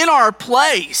perfect in our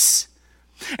place.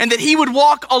 And that he would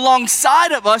walk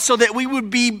alongside of us so that we would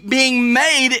be being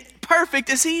made perfect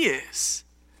as he is.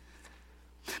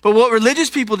 But what religious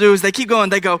people do is they keep going.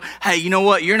 They go, hey, you know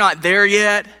what? You're not there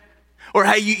yet. Or,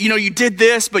 hey, you did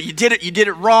this, but you did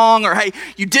it wrong. Or, hey,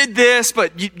 you did this,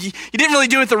 but you didn't really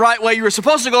do it the right way. You were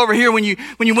supposed to go over here when you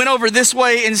went over this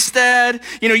way instead.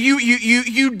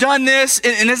 You done this.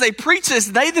 And as they preach this,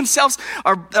 they themselves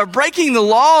are breaking the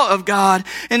law of God.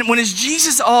 And when it's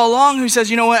Jesus all along who says,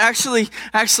 you know what, actually,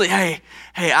 hey,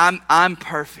 I'm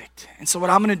perfect. And so what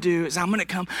I'm going to do is I'm going to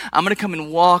come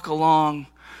and walk along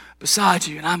beside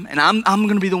you. And I'm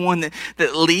going to be the one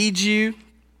that leads you.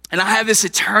 And I have this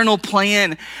eternal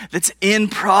plan that's in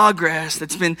progress,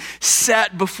 that's been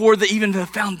set before even the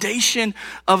foundation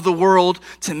of the world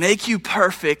to make you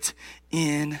perfect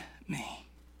in me.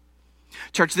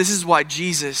 Church, this is why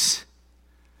Jesus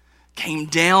came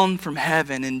down from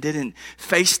heaven and didn't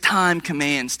FaceTime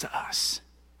commands to us.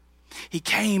 He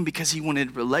came because he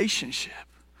wanted relationship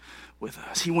with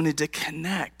us. He wanted to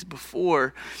connect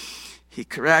before he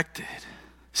corrected.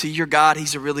 See, your God,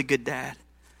 he's a really good dad.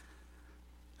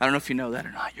 I don't know if you know that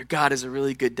or not. Your God is a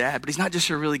really good dad, but he's not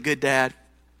just a really good dad.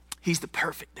 He's the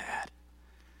perfect dad.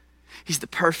 He's the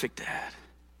perfect dad.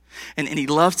 And he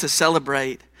loves to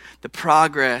celebrate the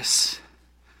progress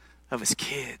of his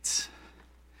kids.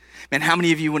 Man, how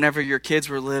many of you, whenever your kids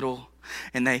were little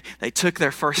and they took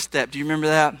their first step, do you remember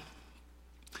that?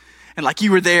 And like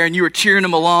you were there and you were cheering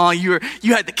them along. You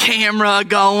had the camera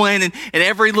going and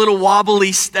every little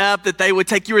wobbly step that they would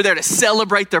take, you were there to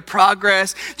celebrate their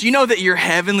progress. Do you know that your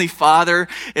heavenly Father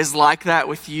is like that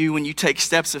with you when you take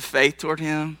steps of faith toward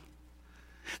him?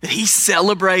 That he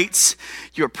celebrates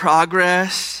your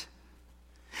progress.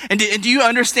 And do you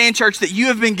understand, church, that you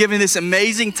have been given this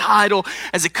amazing title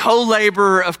as a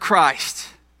co-laborer of Christ?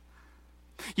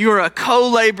 You are a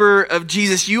co-laborer of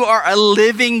Jesus. You are a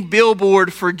living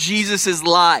billboard for Jesus'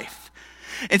 life.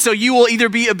 And so you will either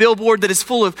be a billboard that is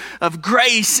full of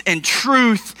grace and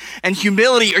truth and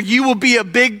humility, or you will be a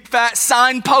big fat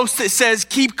signpost that says,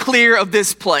 keep clear of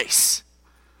this place.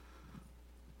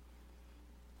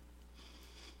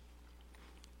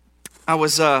 I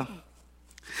was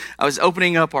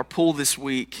opening up our pool this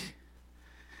week,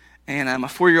 and my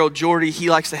 4-year-old Jordy, he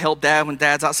likes to help Dad when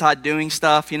Dad's outside doing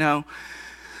stuff,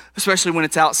 especially when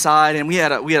it's outside. And we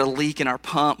had a leak in our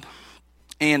pump.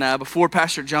 And before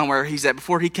Pastor John, where he's at,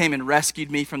 before he came and rescued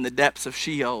me from the depths of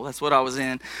Sheol, that's what I was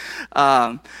in.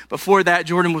 Before that,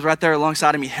 Jordan was right there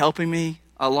alongside of me, helping me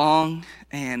along.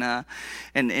 And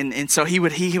so he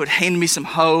would hand me some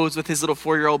hose with his little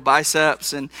 4-year-old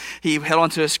biceps, and he held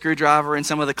onto a screwdriver and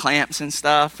some of the clamps and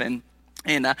stuff. And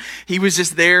he was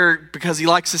just there because he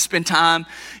likes to spend time,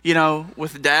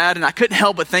 with Dad. And I couldn't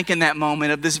help but think in that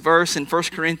moment of this verse in 1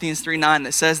 Corinthians 3:9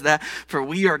 that says that, for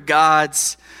we are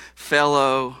God's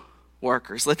fellow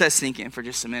workers. Let that sink in for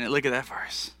just a minute. Look at that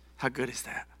verse. How good is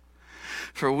that?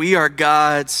 For we are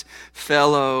God's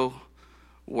fellow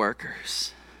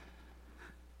workers.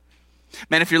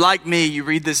 Man, if you're like me, you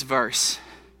read this verse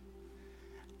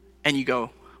and you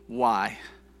go, why?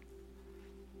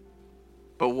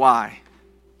 But why?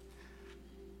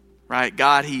 Right?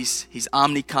 God, he's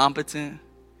omnicompetent.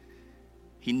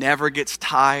 He never gets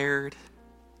tired.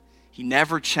 He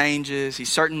never changes.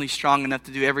 He's certainly strong enough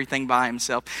to do everything by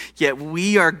himself. Yet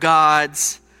we are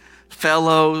God's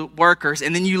fellow workers.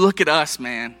 And then you look at us,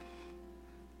 man,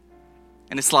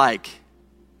 and it's like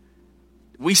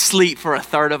we sleep for a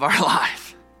third of our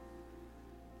life.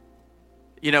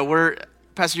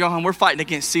 Pastor Johan, we're fighting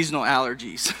against seasonal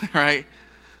allergies, right?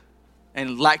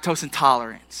 And lactose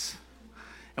intolerance.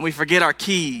 And we forget our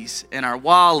keys and our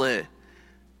wallet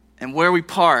and where we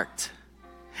parked.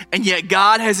 And yet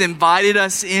God has invited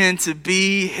us in to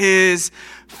be his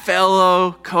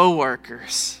fellow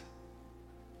co-workers.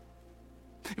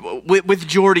 With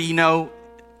Jordy,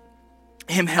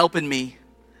 him helping me.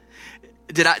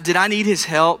 Did I need his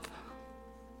help?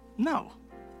 No.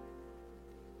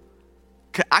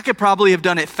 I could probably have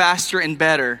done it faster and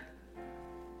better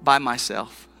by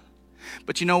myself.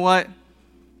 But you know what?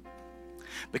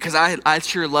 Because I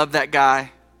sure love that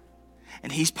guy,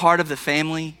 and he's part of the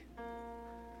family,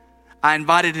 I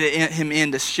invited him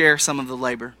in to share some of the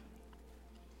labor.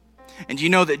 And you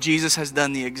know that Jesus has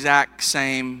done the exact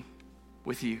same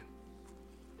with you.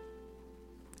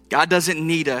 God doesn't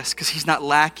need us because he's not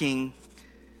lacking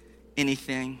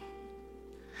anything.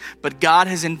 But God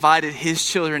has invited his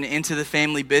children into the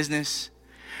family business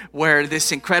where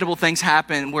this incredible things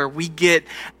happen, where we get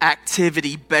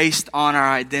activity based on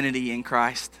our identity in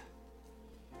Christ.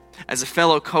 As a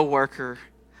fellow co-worker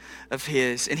of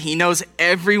his. And he knows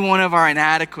every one of our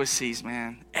inadequacies,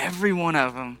 man. Every one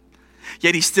of them.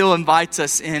 Yet he still invites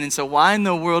us in. And so why in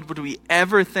the world would we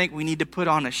ever think we need to put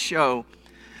on a show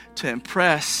to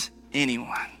impress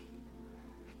anyone?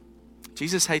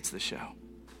 Jesus hates the show.